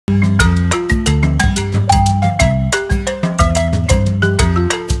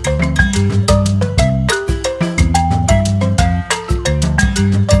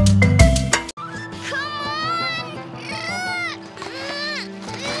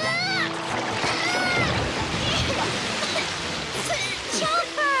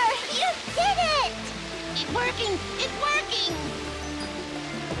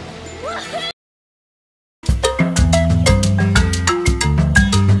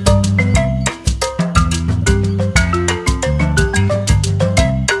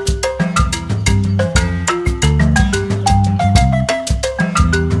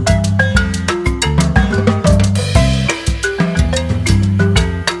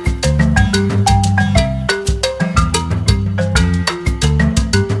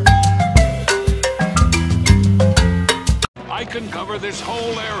cover this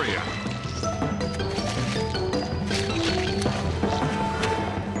whole area.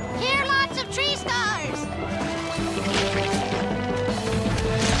 Here are lots of tree stars.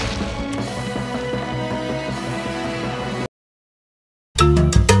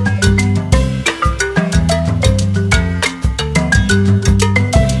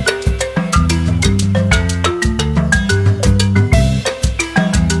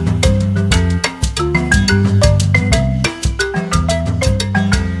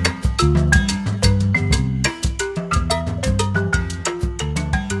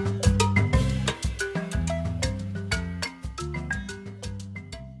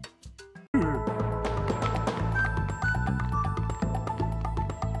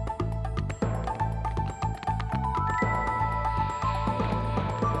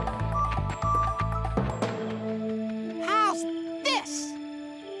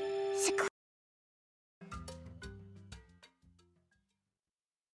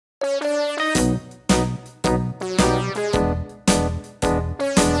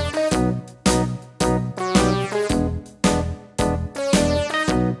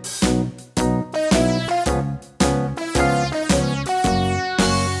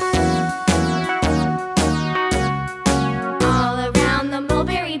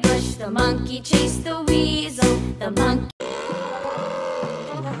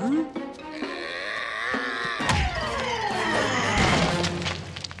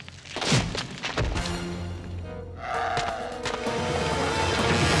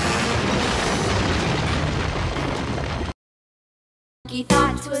 He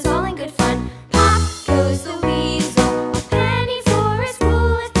thought it was all in good fun. Pop goes the weasel, a penny for a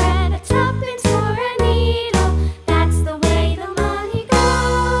spool of thread, a tuppence for a needle. That's the way the money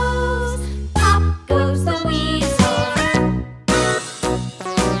goes. Pop goes the weasel.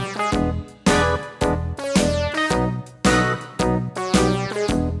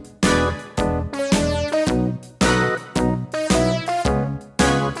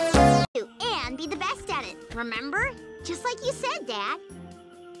 And be the best at it, remember? Just like you said, Dad.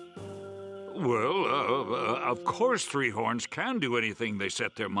 Well, of course three horns can do anything they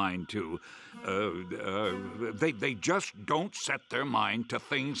set their mind to. They just don't set their mind to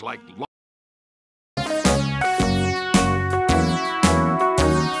things like... All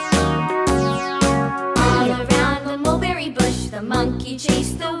around the mulberry bush, the monkey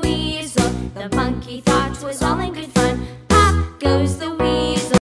chased the weasel. The monkey thought it was all in good